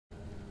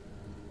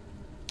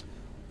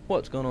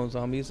What's going on,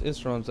 zombies?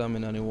 It's Ron Zombie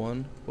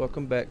 91.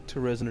 Welcome back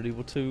to Resident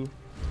Evil 2.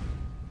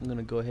 I'm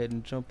gonna go ahead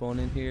and jump on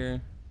in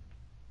here.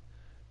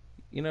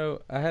 You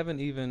know, I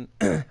haven't even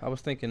I was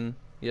thinking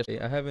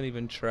yesterday, I haven't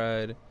even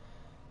tried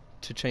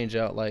to change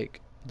out like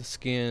the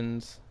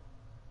skins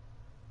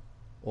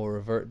or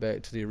revert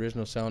back to the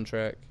original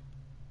soundtrack.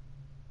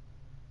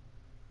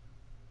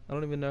 I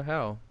don't even know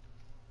how.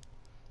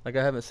 Like,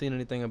 I haven't seen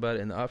anything about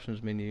it in the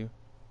options menu.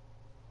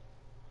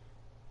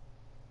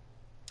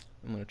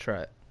 I'm gonna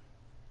try it.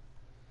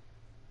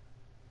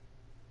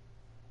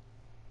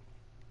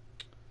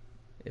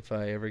 If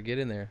I ever get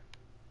in there.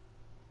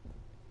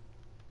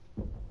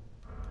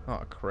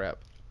 Oh crap.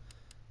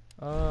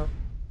 Uh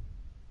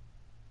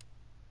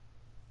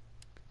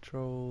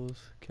Controls,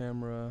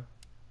 camera.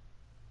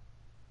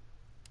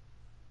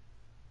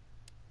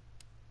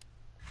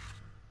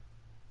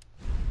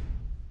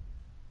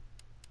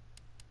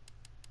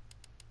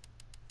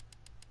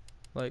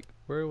 Like,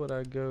 where would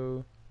I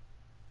go?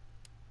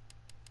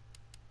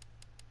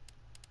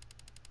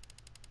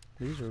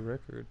 These are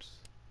records.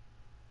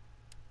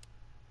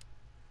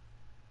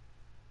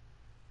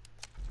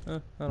 I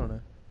don't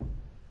know.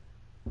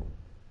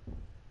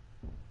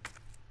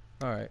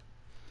 Alright.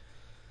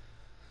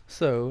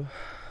 So,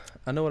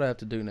 I know what I have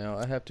to do now.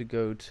 I have to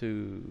go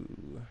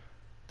to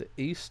the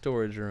east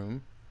storage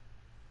room,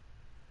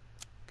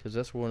 because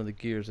that's where one of the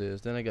gears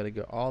is. Then I got to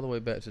go all the way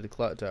back to the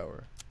clock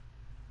tower.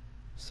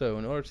 So,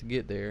 in order to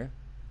get there,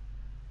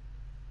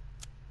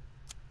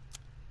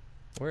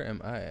 where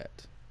am I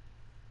at?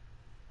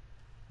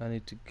 I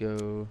need to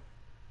go...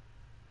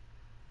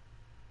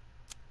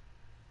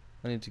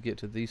 I need to get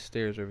to these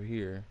stairs over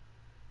here,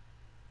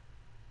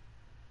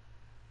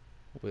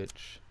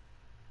 which...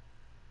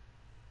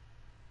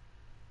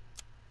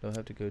 do I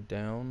have to go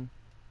down?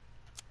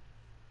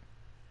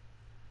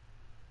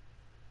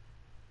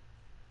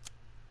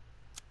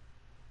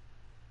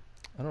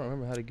 I don't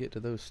remember how to get to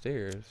those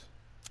stairs.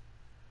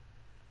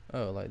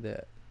 Oh, like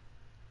that.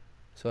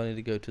 So I need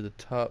to go to the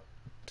top,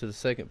 to the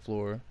second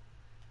floor.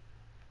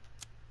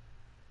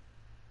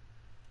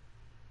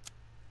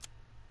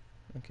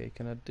 Okay,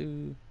 can I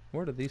do...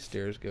 where do these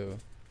stairs go?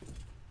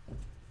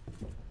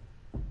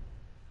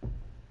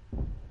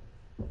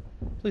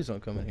 Please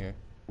don't come in here.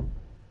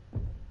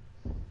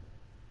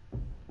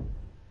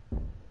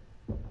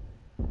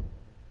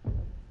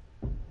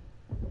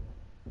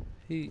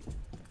 He...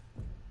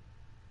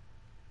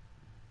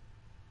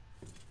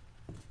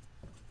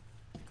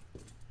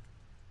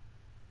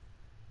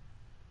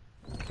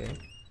 okay.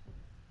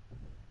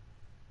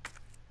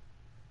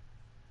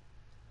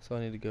 So I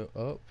need to go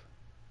up.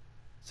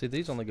 See,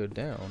 these only go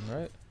down,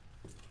 right?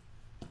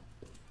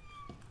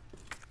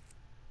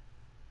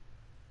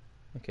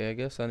 Okay, I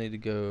guess I need to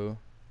go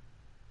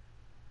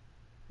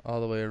all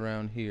the way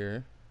around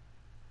here,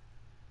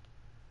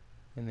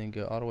 and then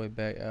go all the way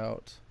back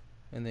out,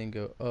 and then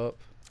go up.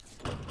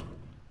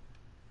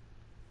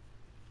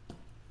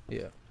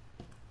 Yeah.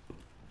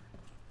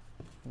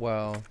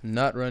 While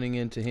not running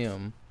into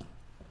him.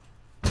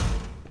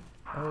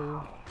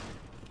 Oh.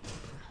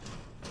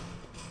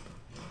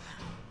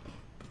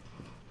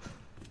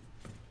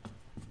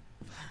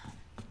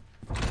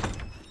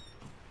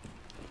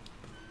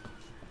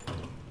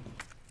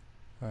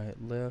 Alright,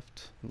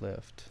 left,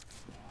 left.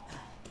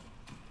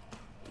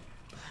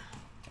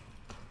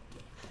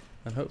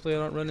 And hopefully I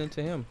don't run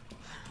into him.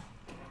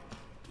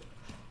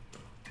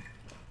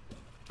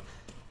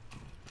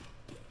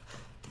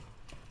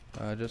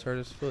 I just heard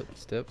his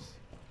footsteps.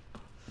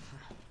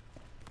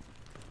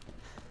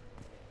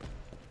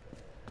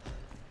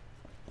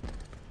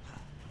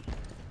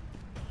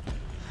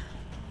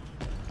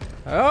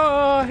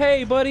 Oh,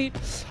 hey, buddy.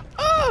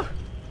 Oh!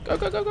 Go,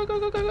 go, go, go, go,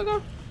 go, go, go,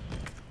 go.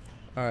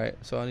 Alright,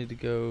 so I need to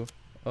go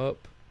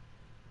up,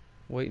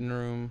 waiting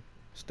room,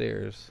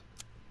 stairs.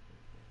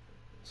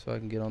 So I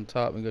can get on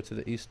top and go to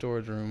the east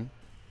storage room.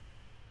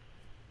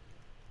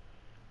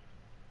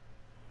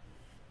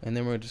 And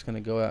then we're just going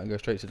to go out and go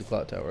straight to the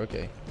clock tower.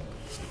 Okay.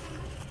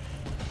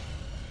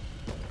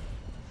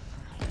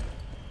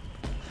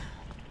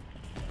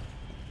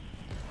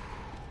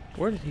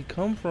 Where did he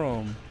come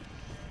from?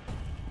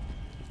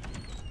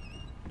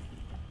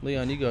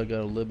 Leon, you gotta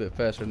go a little bit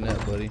faster than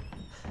that, buddy.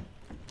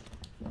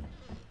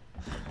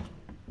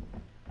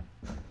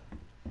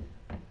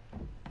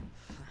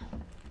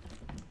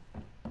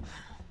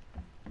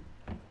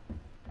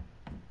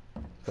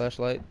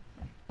 Flashlight.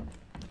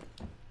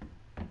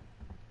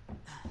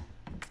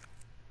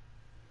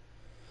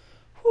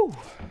 Whew.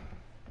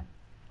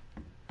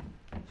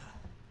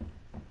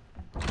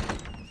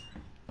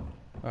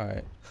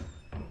 Alright.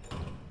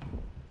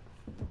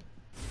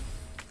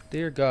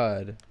 Dear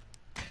God.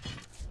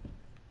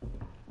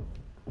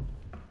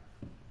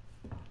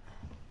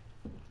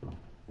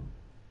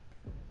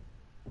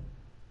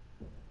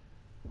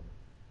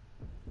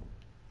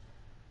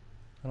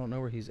 I don't know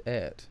where he's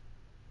at.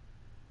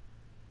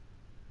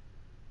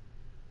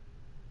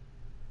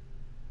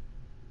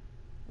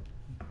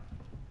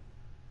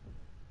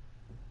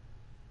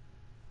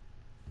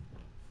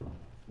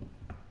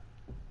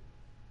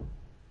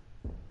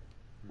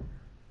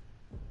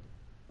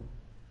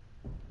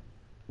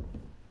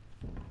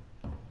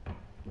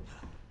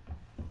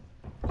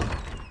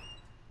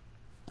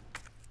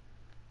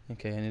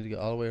 Okay, I need to go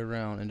all the way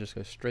around and just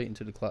go straight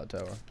into the clock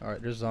tower.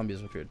 Alright, there's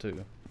zombies up here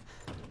too.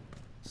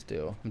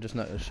 Still, I'm just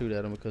not going to shoot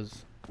at them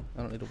because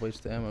I don't need to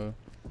waste the ammo.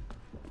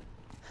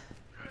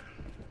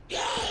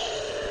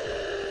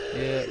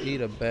 Yeah,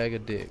 eat a bag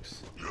of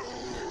dicks.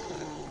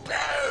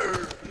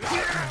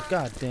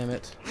 God damn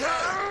it.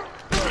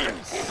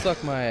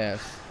 Suck my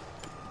ass.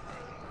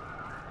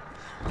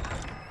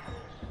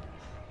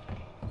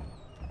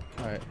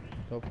 Alright,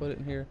 I'll put it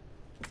in here.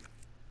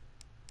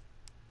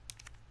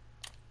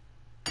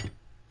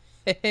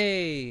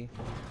 Hey!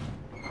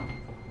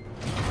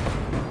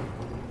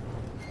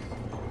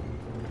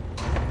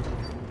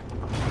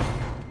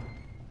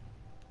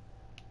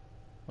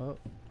 Oh.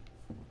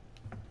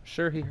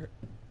 Sure he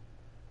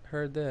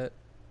heard that.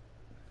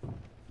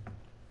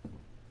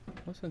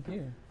 What's in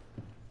here?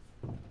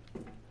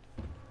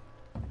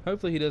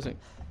 Hopefully he doesn't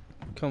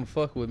come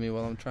fuck with me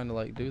while I'm trying to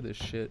like do this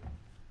shit.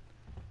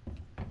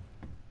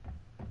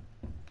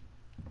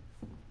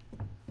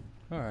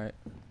 Alright.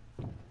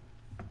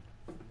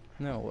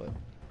 Now what?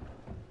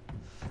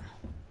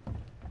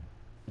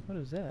 What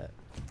is that?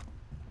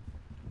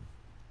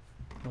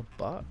 A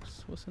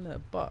box? What's in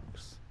that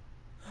box?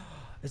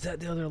 Is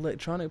that the other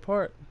electronic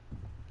part?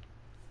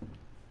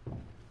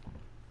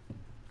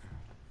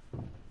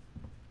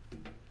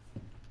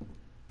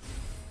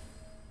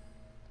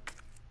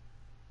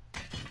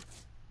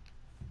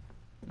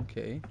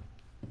 Okay.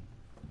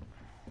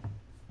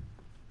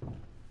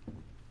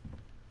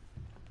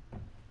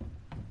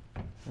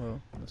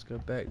 Well, let's go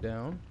back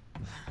down.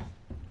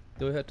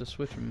 Do we have to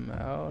switch them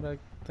out, I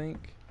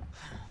think?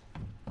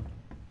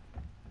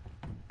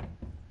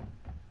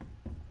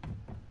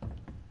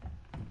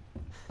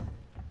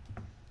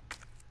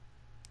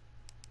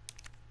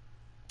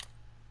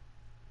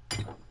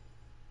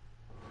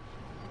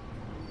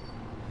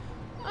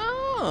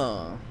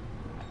 Oh.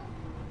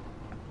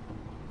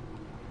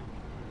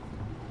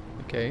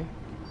 Okay.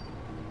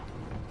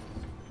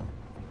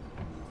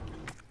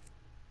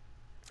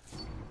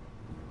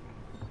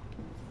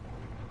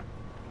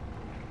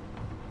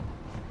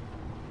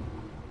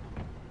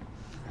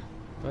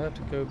 Do I have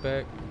to go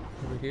back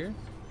over here?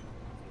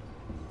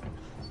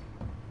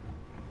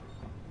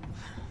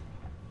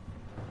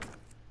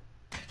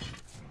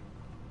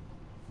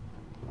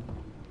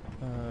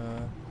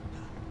 I'm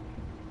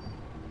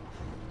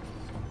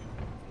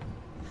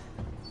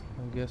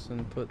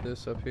guessing put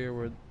this up here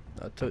where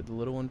I took the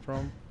little one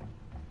from.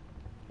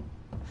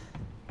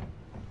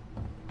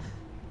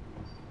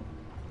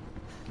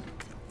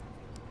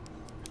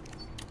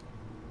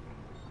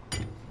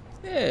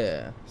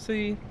 Yeah,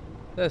 see?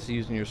 That's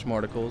using your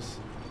smarticles.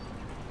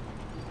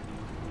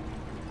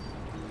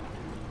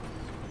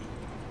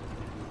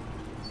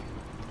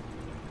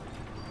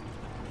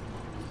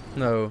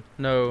 No,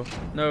 no,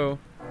 no.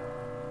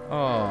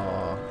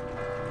 Aww.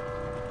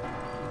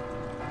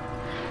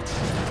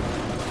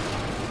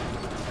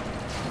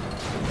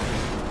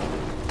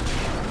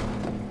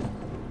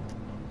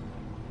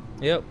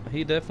 Yep,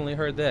 he definitely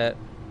heard that.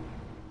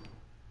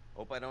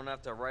 Hope I don't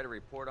have to write a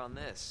report on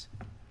this.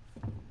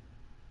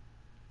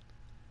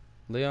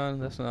 Leon,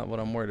 that's not what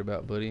I'm worried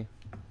about, buddy.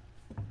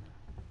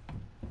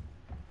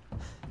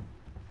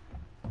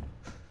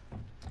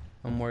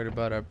 I'm worried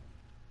about our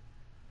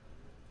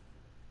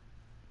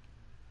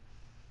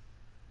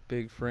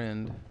big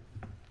friend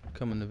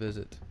coming to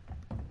visit.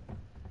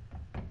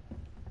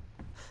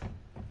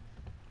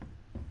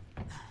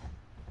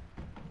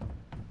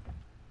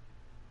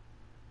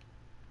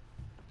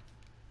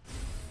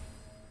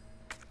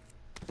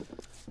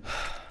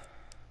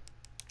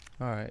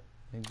 Alright,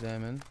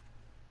 examine.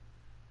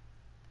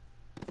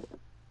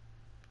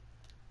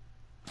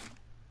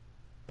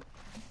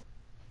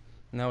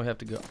 Now we have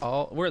to go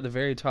all... We're at the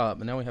very top,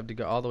 but now we have to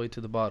go all the way to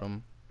the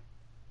bottom.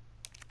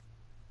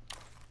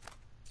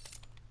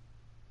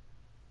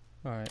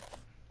 Alright.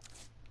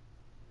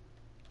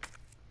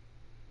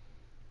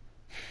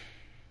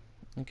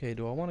 Okay,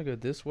 do I want to go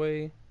this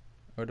way?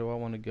 Or do I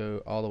want to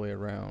go all the way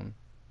around?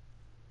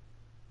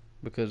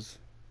 Because...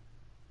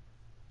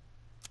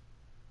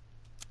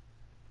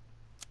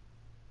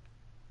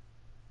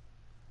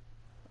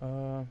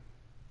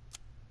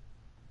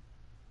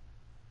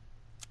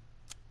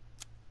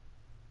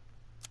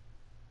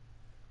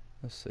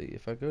 let's see,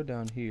 if I go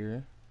down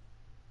here...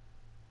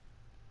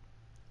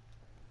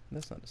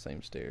 That's not the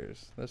same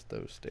stairs. That's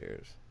those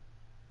stairs.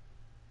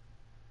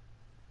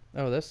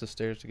 Oh, that's the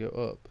stairs to go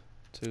up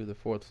to the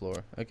 4th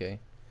floor. Okay.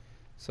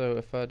 So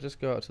if I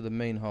just go out to the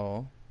main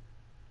hall,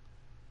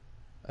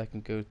 I can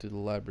go to the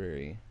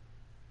library.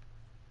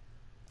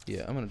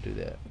 Yeah, I'm gonna do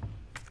that.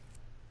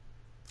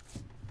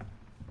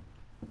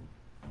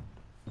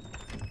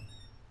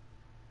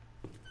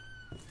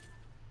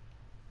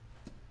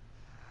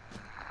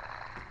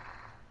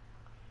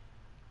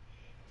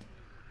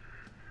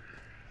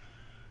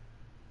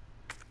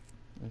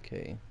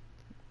 Okay.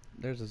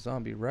 There's a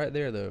zombie right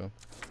there, though.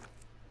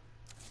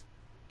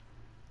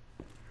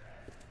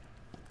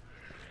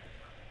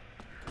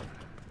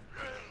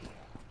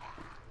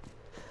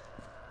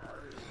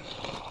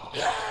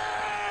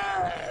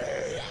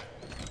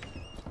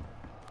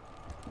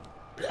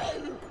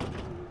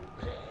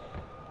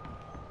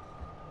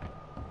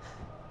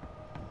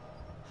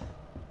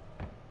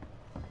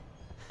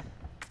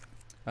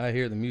 I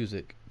hear the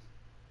music.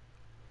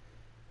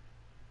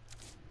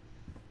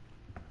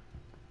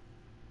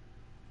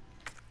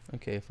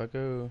 Okay, if I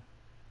go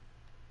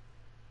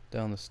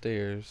down the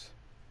stairs.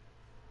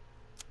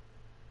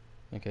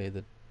 Okay,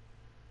 the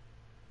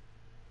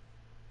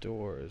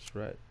door is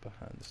right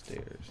behind the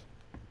stairs.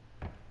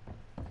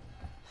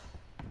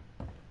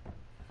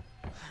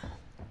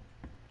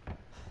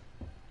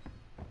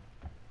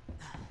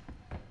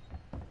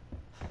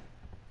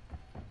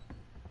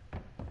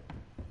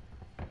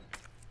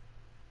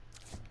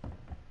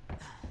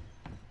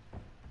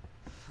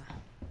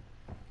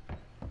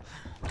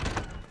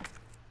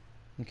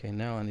 Okay,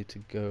 now I need to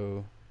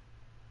go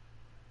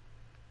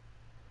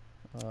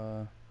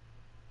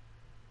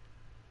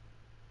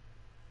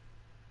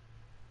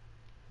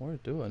where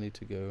do I need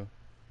to go?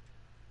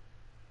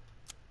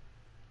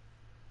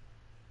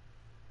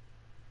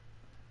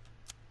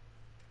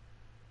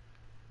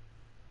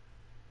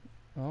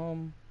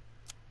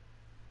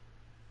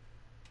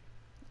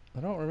 I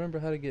don't remember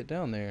how to get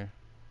down there.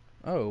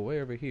 Oh,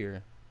 way over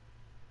here.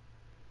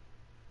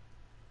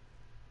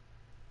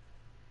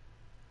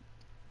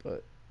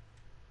 But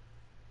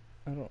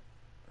I don't.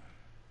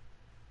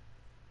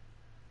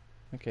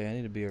 Okay, I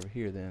need to be over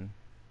here then.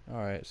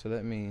 Alright, so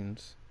that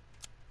means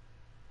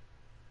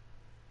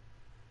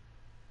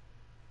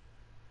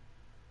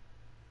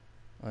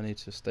I need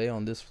to stay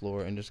on this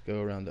floor and just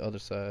go around the other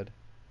side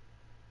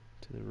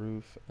to the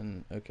roof.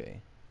 And okay.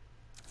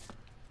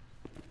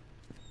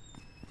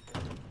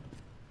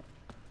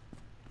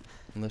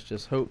 And let's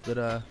just hope that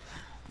I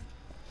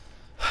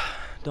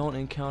don't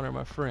encounter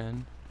my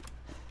friend.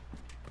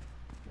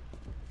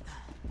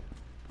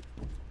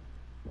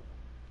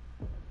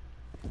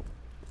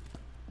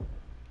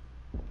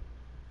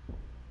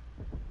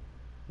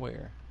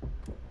 Where?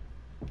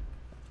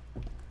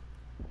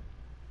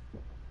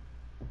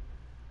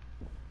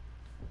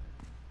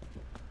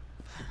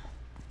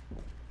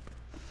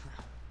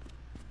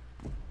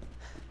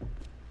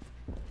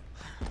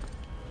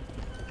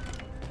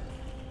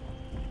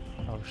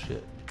 Oh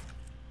shit.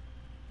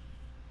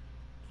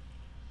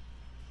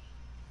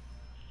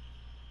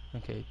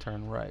 Okay,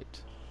 turn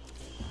right.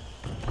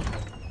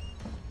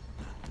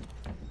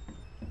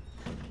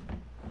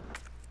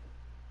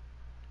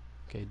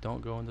 Okay,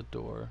 don't go in the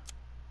door.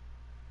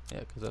 Yeah,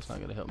 because that's not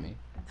going to help me.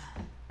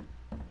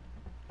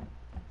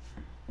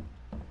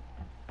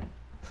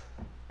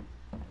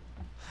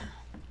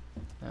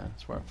 Yeah,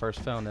 that's where I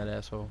first found that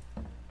asshole.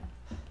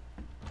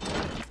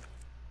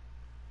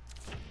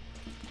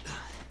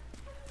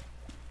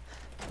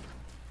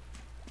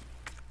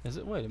 Is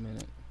it? Wait a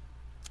minute.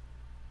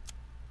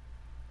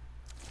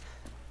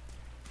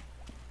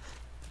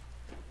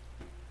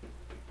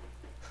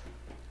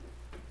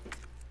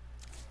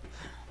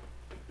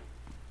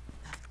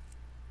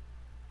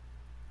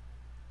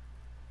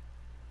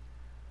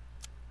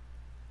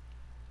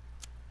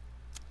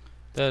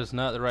 That is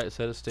not the right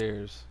set of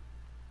stairs.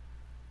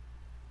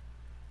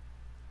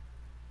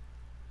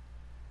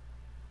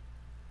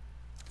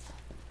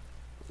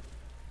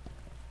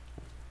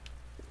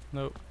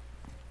 Nope.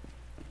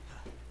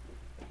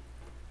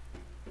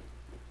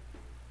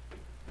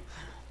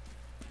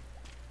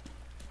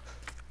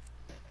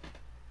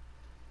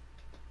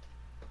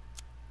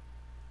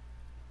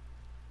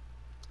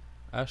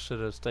 I should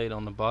have stayed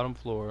on the bottom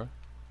floor.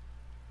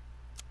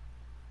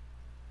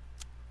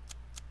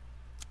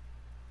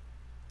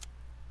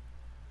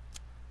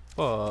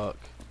 Fuck.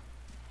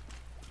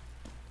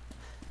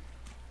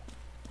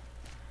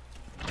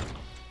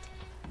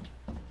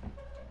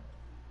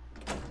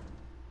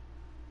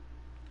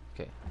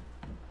 Okay.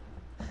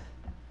 I'm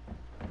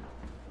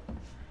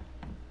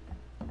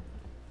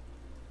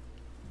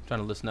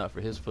trying to listen out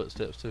for his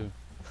footsteps too.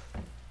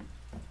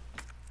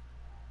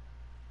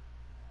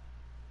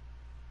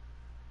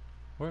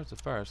 Where does the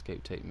fire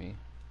escape take me?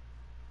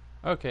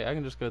 Okay, I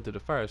can just go through the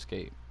fire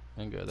escape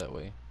and go that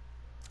way.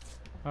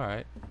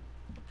 Alright.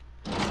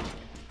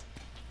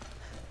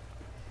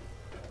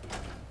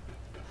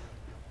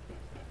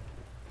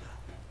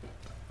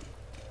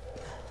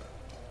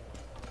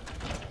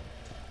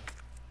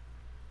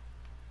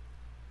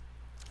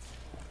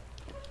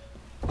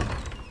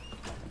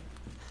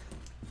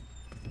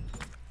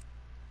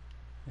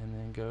 And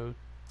then go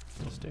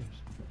to the stairs.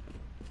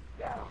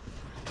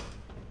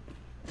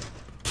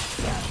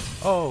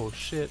 Oh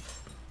shit.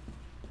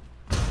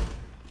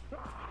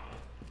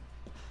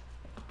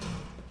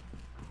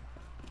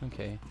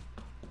 Okay.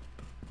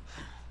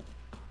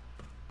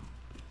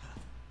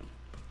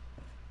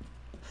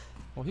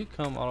 Well, he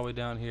come all the way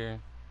down here.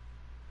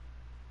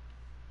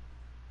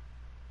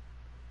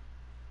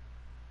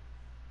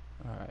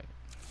 Alright.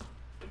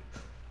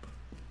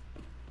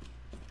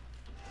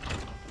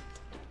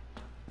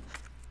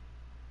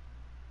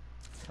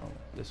 Oh,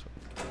 this way.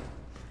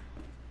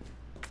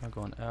 Am I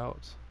going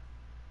out?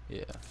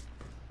 Yeah.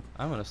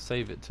 I'm gonna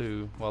save it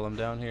too while I'm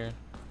down here.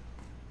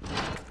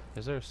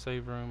 Is there a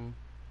save room?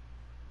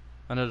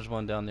 I know there's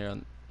one down there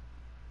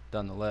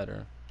down the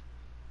ladder.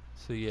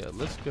 So yeah,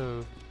 let's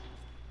go.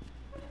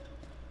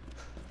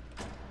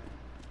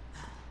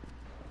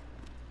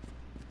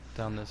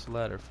 down this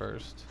ladder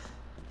first.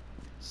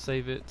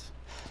 Save it,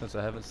 since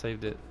I haven't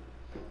saved it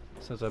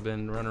since I've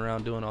been running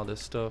around doing all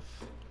this stuff.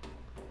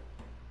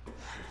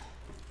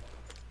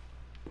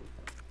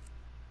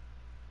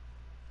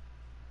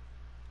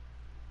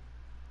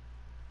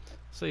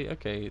 See,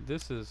 okay,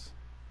 this is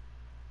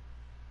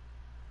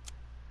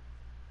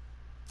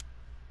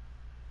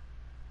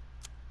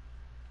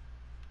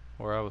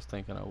where I was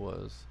thinking I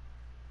was.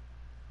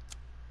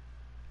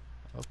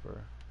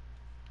 Upper.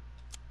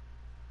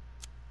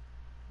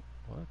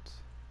 What?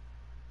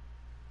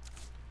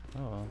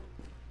 Oh.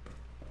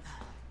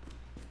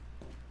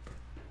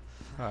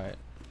 Alright,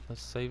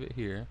 let's save it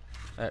here.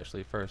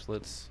 Actually, first,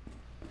 let's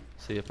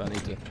see if I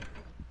need to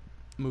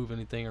move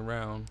anything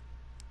around.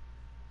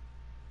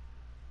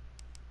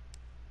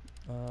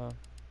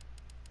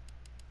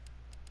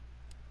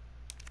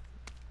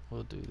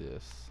 We'll do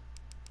this.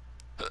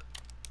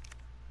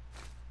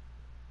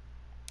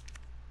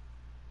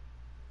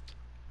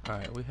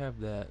 Alright, we have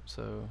that,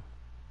 so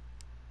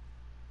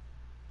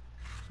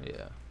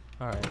yeah.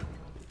 Alright.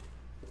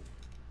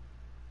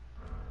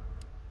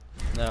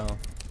 Now,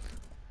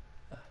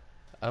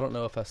 I don't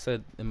know if I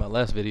said in my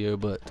last video,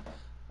 but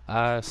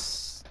I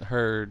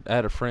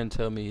had a friend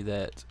tell me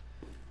that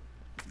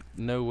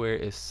nowhere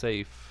is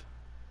safe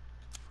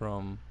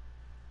from...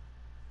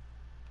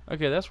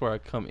 Okay, that's where I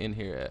come in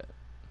here at.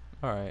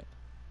 Alright.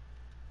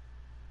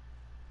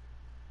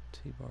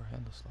 T-bar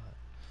handle slot.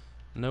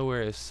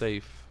 Nowhere is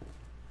safe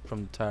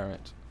from the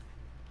tyrant.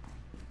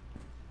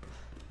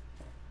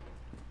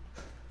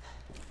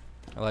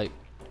 Like,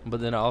 but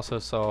then I also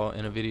saw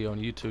in a video on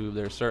YouTube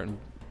there are certain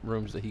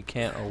rooms that he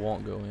can't or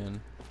won't go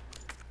in.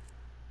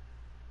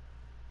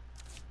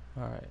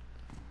 Alright.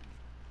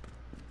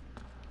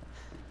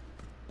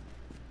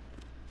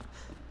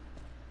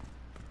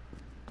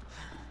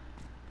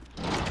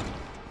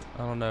 I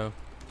don't know.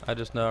 I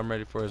just know I'm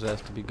ready for his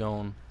ass to be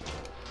gone.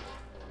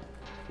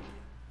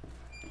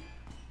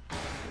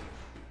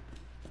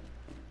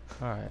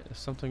 Alright, is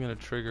something gonna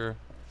trigger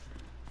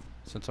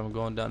since I'm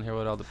going down here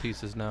with all the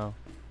pieces now?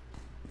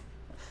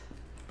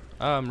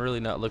 I'm really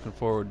not looking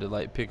forward to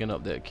like picking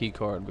up that key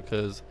card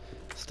because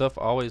stuff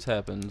always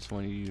happens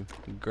when you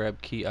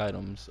grab key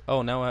items.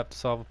 Oh, now I have to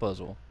solve a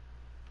puzzle.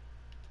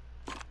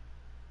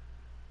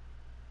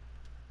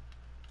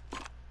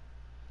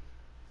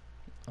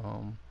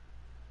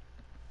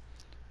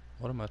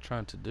 What am I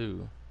trying to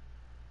do?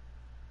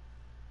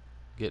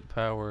 Get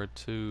power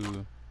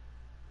to...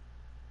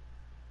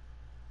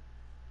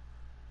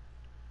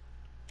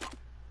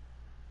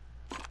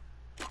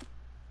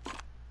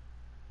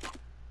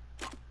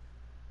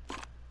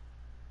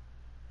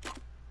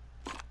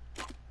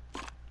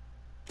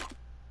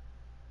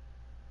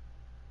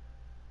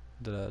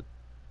 Did I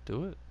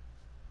do it?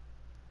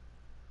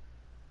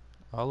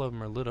 All of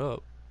them are lit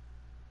up.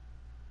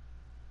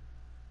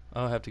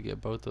 I'll have to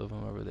get both of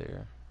them over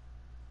there.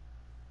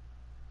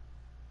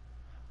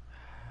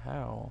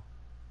 How?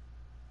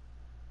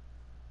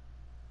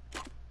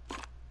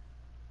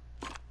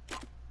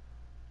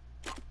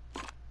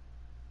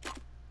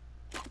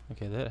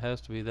 Okay, that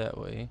has to be that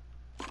way.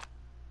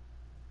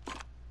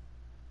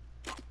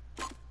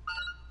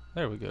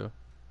 There we go.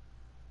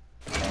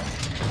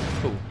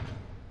 Cool.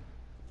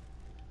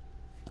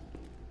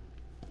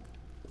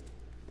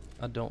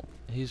 I don't...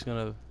 He's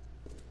gonna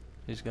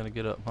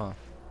get up, huh?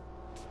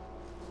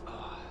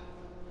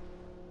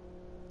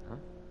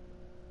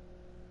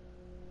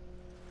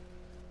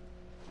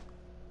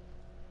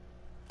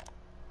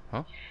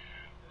 Huh?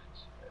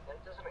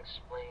 That doesn't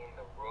explain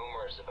the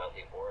rumors about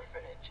the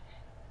orphanage.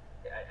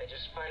 I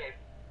just find it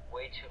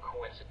way too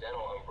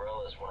coincidental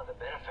Umbrella's one of the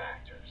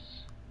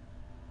benefactors.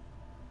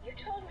 You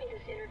told me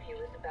this interview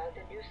was about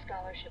the new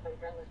scholarship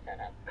Umbrella set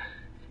up.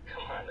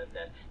 Come on,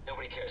 that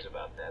nobody cares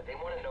about that. They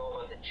want to know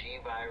about the G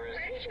virus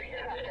Where did you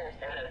hear about this?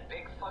 and that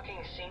big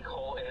fucking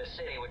sinkhole in the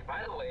city, which,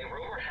 by the way,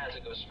 rumor has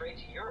it goes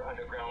straight to your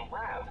underground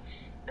lab.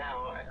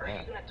 Now, are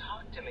you gonna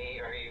talk to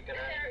me, or are you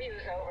gonna... This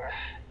interview's over.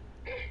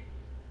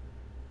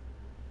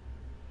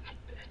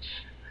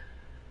 Bitch.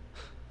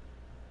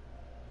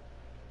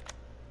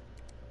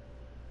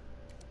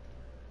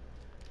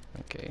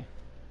 Okay.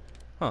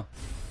 Huh.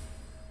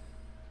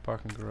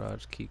 Parking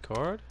garage key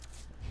card.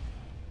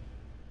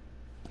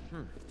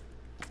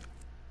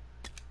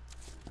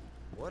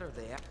 What are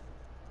they at?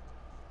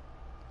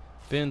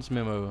 Ben's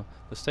memo.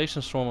 The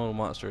station's swarming with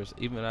monsters.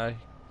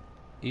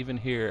 Even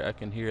here I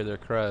can hear their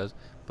cries,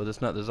 but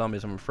it's not the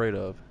zombies I'm afraid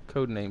of.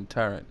 Codename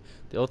Tyrant.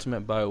 The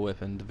ultimate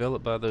bioweapon,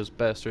 developed by those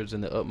bastards in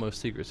the utmost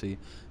secrecy.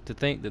 To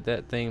think that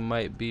that thing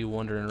might be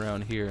wandering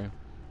around here.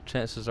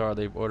 Chances are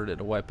they've ordered it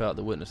to wipe out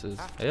the witnesses.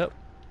 Yep.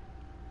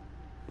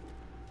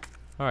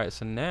 Alright,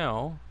 so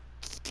now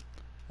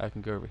I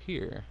can go over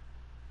here.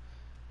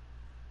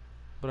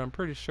 But I'm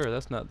pretty sure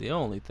that's not the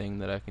only thing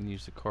that I can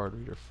use the card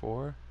reader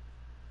for.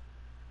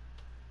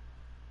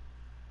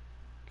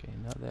 Okay,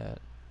 not that.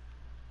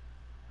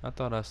 I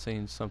thought I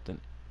seen something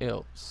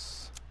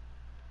else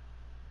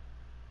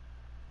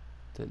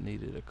that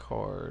needed a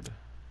card.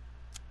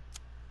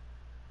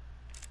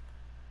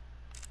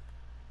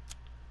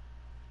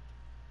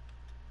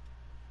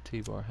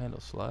 T-bar handle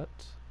slot.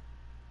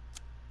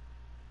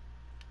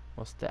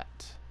 What's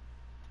that?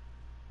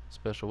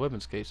 Special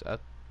weapons case. I'm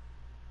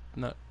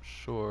not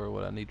sure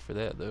what I need for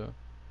that though.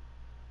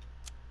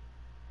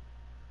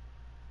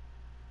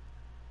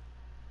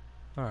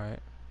 Alright.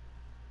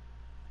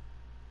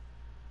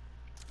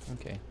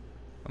 Okay.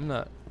 I'm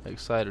not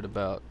excited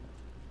about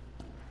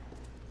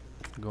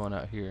going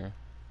out here.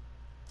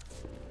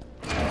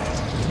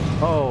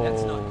 Oh.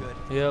 That's not good.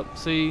 Yep,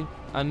 see?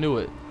 I knew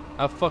it.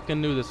 I fucking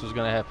knew this was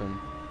gonna happen.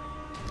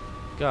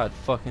 God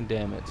fucking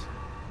damn it.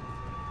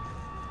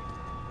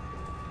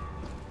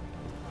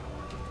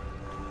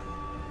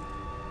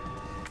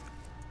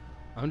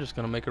 I'm just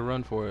gonna make a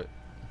run for it.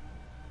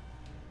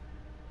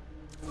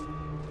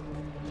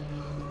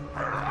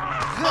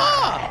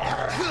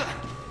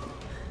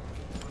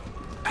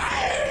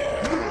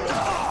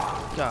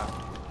 God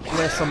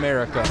bless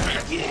America.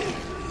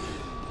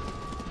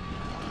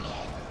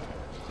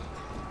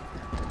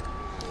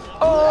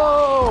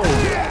 Oh!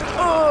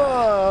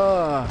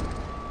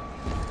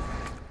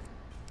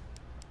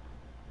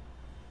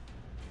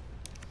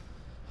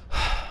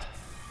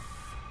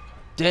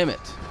 Damn it.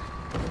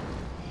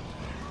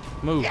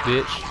 Move,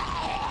 bitch.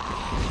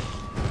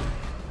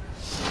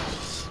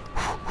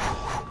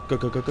 Go,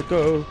 go, go, go,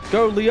 go.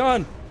 Go,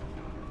 Leon!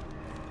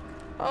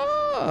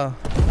 Ah!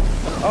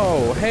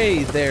 Oh,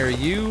 hey there,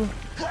 you.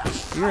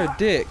 You're a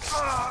dick.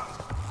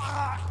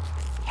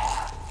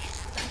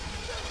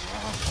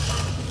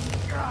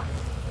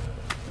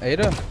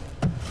 Ada?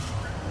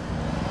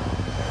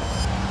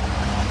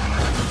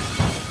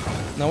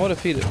 Now what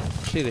if she'd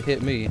have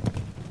hit me?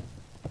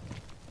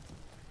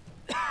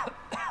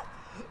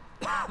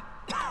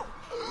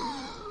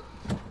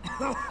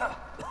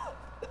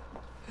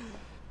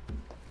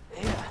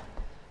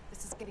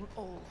 This is getting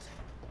old.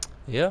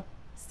 Yeah?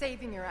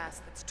 Saving your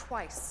ass, that's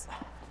twice.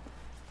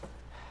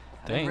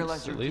 I didn't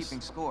realize Thanks, you at were least.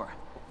 keeping score.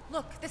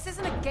 Look, this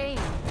isn't a game.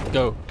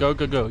 Go, go,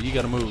 go, go. You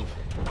gotta move.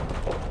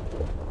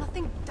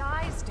 Nothing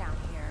dies down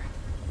here.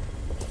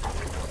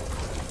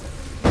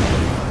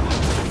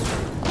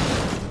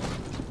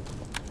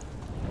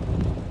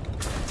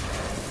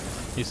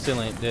 You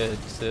still ain't dead,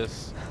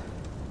 sis.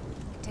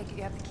 Take it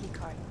you have the key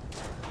card.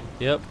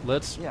 Yep,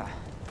 let's Yeah,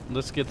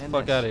 get the And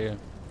fuck this. out of here.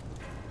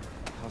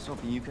 I was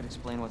hoping you could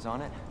explain what's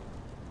on it.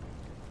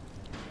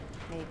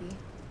 Maybe.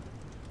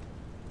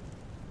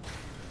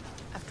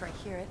 After I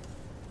hear it,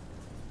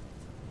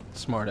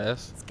 Smart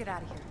ass. let's get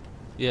out of here.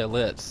 Yeah,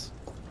 let's.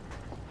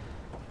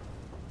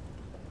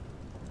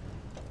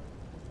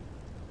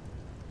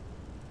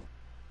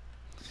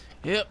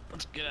 Yep,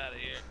 let's get out of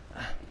here.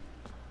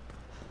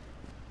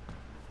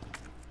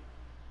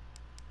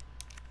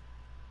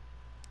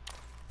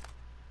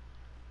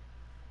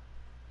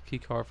 Key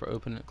card for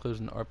opening and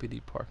closing the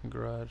RPD parking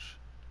garage.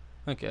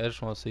 Okay, I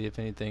just want to see if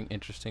anything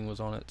interesting was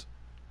on it.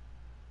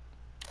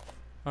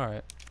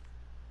 Alright.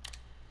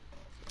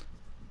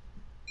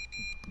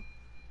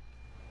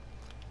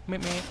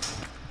 Meep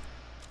meep.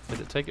 Did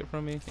it take it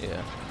from me?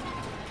 Yeah.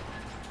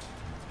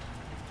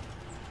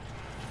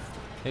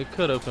 It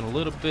could open a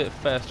little bit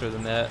faster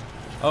than that.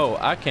 Oh,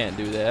 I can't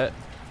do that.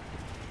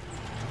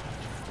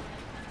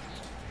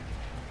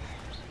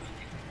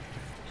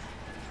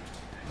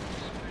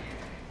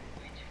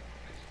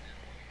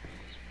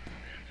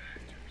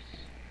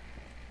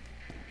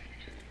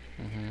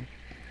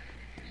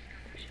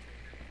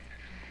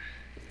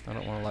 I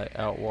don't want to like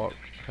outwalk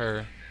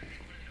her.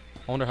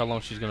 I wonder how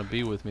long she's gonna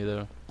be with me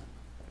though.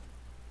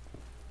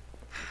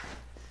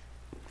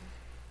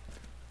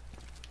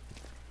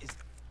 Is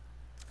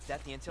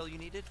that the intel you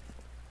needed?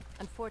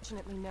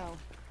 Unfortunately, no.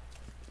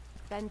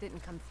 Ben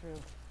didn't come through.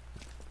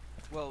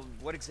 Well,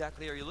 what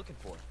exactly are you looking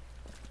for?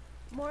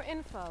 More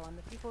info on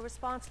the people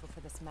responsible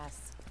for this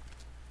mess.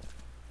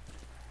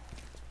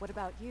 What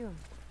about you?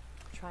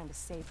 Trying to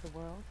save the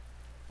world?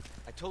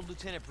 I told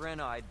Lieutenant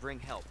Brenna I'd bring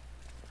help.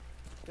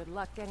 Good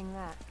luck getting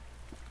that.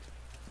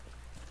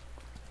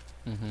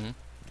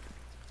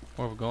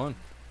 Where are we going?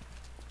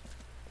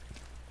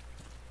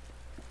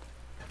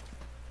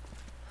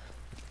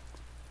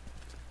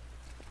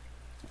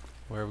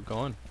 Where are we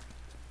going?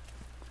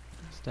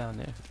 It's down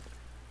there.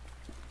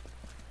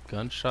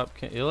 Gun shop.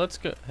 Yeah, let's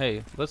go.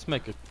 Hey, let's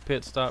make a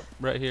pit stop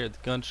right here at the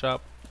gun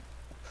shop.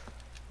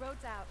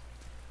 Road's out.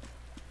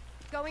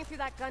 Going through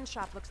that gun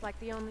shop looks like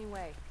the only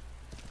way.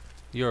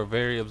 You are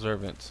very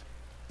observant.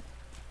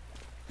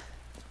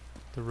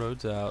 The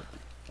road's out.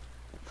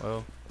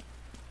 Well.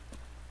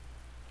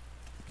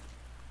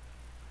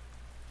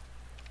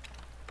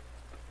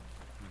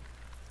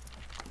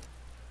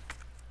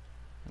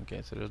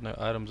 Okay, so there's no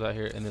items out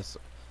here in this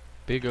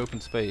big open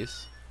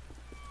space.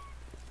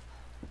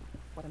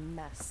 What a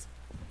mess.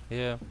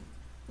 Yeah.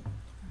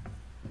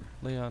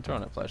 Leon, turn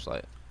on that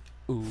flashlight.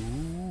 Ooh.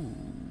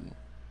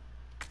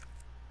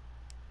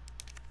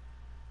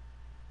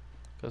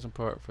 Custom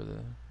part for the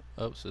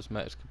ups is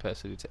max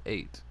capacity to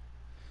 8.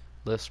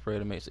 Less spray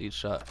to make each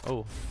shot.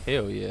 Oh,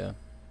 hell yeah.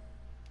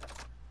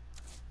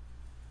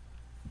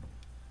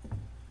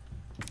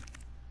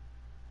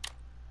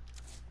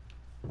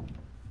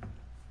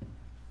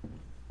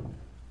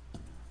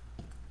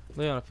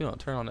 Leon, if you don't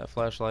turn on that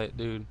flashlight,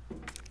 dude.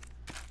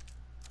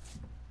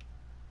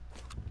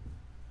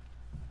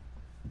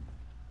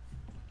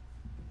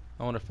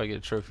 I wonder if I get a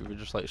trophy for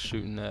just like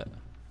shooting that.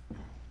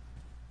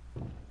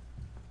 I'm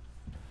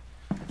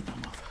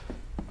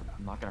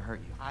not gonna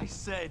hurt you. I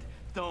said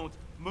don't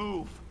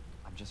move.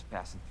 I'm just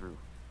passing through.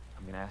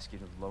 I'm gonna ask you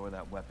to lower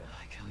that weapon.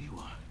 I tell you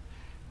what,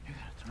 you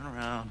gotta turn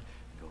around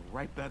and go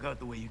right back out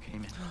the way you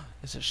came in.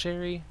 Is it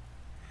Sherry?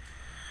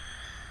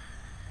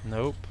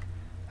 Nope.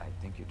 I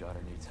think your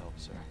daughter needs help,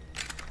 sir.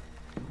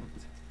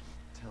 Don't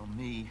tell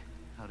me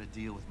how to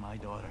deal with my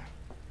daughter.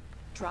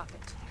 Drop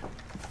it.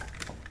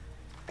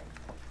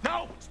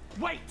 No!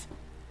 Wait!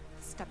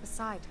 Step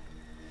aside.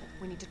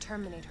 We need to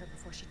terminate her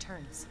before she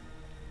turns.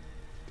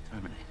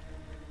 Terminate.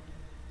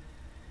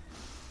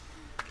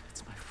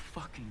 It's my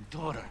fucking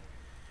daughter.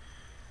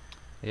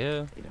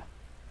 Yeah. Ada.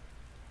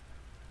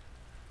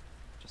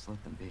 Just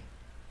let them be.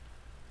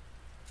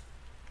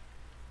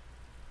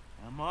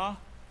 Emma?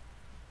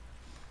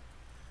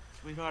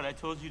 Sweetheart, I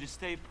told you to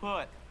stay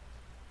put.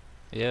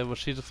 Yeah, well,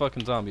 she's a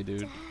fucking zombie,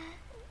 dude.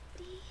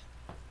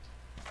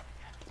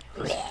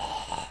 Okay?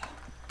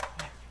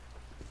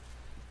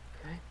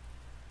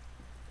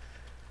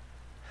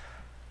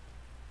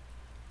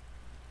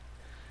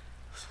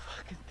 Those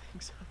fucking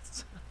things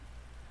outside.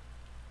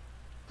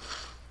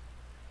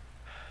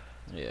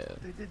 Yeah.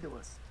 What they did to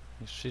us.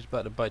 She's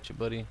about to bite you,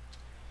 buddy.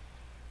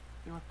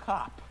 You're a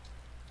cop.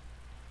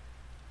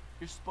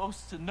 You're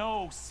supposed to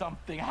know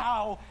something.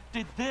 How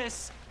did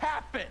this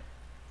happen?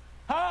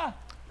 Huh?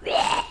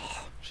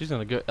 She's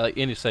gonna go like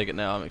any second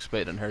now. I'm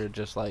expecting her to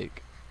just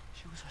like.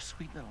 She was our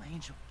sweet little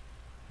angel.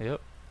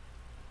 Yep.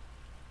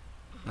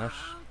 No, your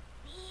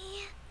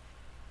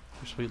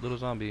sweet little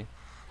zombie.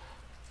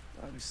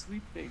 I was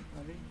sleeping,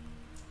 honey.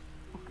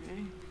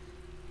 Okay?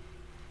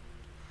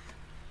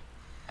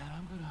 And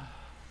I'm gonna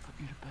put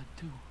you to bed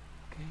too,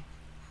 okay?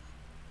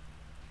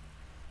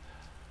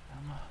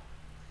 Emma.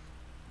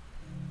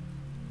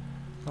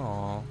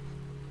 Aw.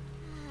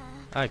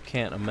 I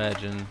can't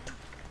imagine.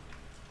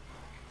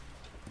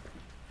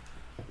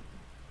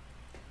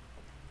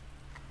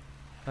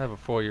 I have a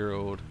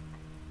 4-year-old.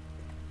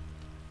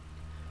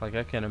 Like,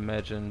 I can't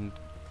imagine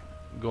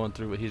going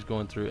through what he's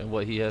going through and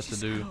what he has to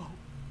do. Go.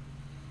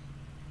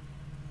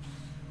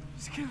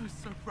 Just give us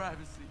some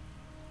privacy.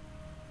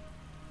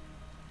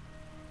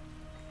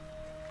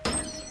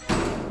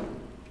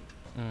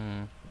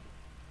 Mm.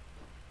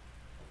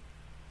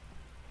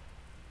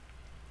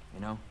 You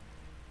know,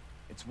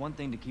 it's one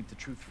thing to keep the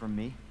truth from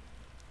me,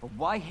 but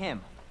why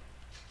him?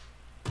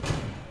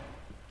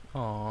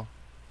 Aw.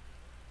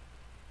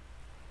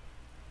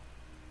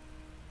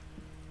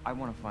 I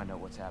want to find out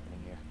what's happening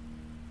here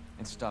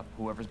and stop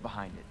whoever's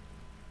behind it.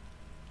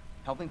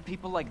 Helping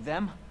people like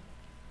them?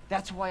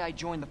 That's why I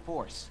joined the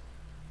force.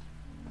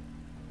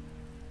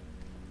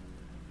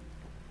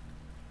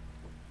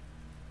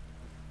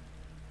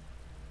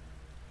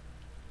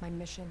 My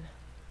mission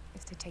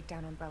is to take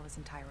down Umbrella's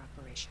entire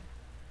operation.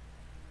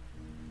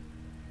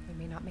 We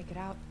may not make it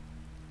out.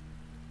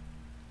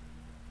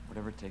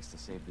 Whatever it takes to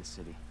save this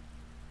city.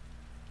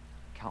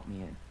 Count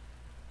me in.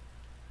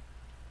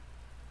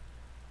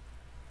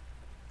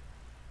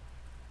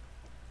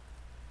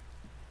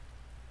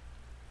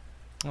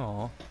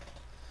 Aw.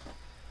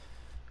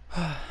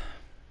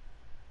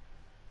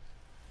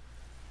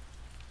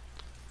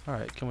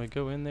 Alright, can we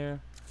go in there?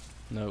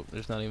 Nope,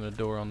 there's not even a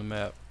door on the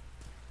map.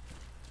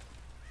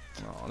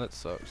 Oh, that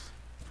sucks.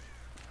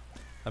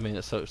 I mean,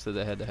 it sucks that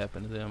had to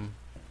happen to them.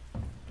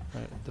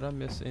 Alright, did I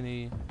miss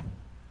any?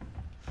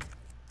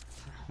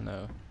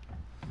 No.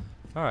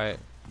 Alright,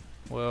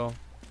 well.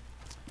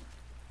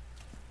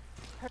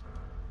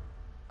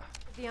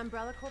 The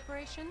Umbrella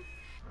Corporation?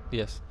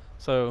 Yes.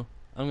 So,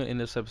 I'm going to end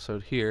this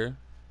episode here. I'm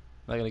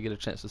not going to get a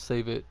chance to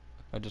save it.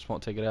 I just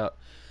won't take it out.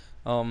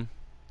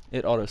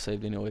 It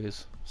auto-saved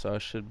anyways, so I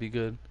should be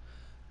good.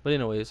 But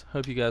anyways,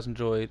 hope you guys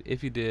enjoyed.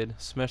 If you did,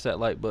 smash that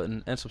like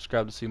button and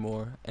subscribe to see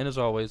more. And as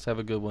always, have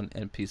a good one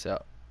and peace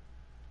out.